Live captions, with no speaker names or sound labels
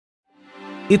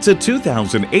It's a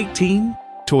 2018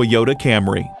 Toyota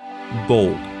Camry.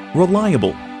 Bold,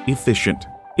 reliable, efficient.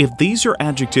 If these are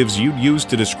adjectives you'd use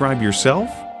to describe yourself,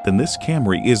 then this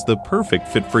Camry is the perfect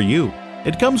fit for you.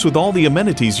 It comes with all the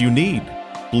amenities you need: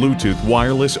 Bluetooth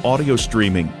wireless audio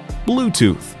streaming,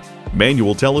 Bluetooth,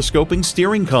 manual telescoping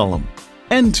steering column,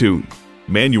 N-Tune,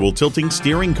 manual tilting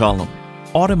steering column,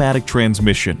 automatic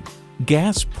transmission,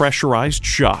 gas pressurized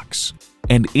shocks,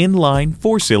 and inline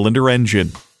 4-cylinder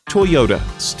engine. Toyota,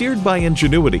 steered by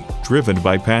ingenuity, driven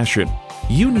by passion.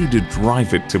 You need to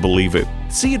drive it to believe it.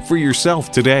 See it for yourself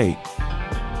today.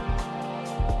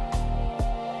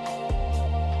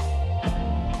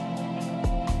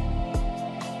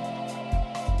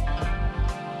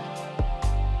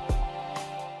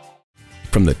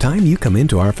 From the time you come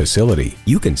into our facility,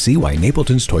 you can see why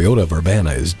Napleton's Toyota of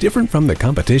Urbana is different from the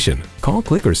competition. Call,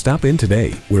 click, or stop in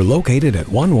today. We're located at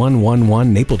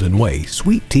 1111 Napleton Way,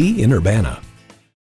 Suite T in Urbana.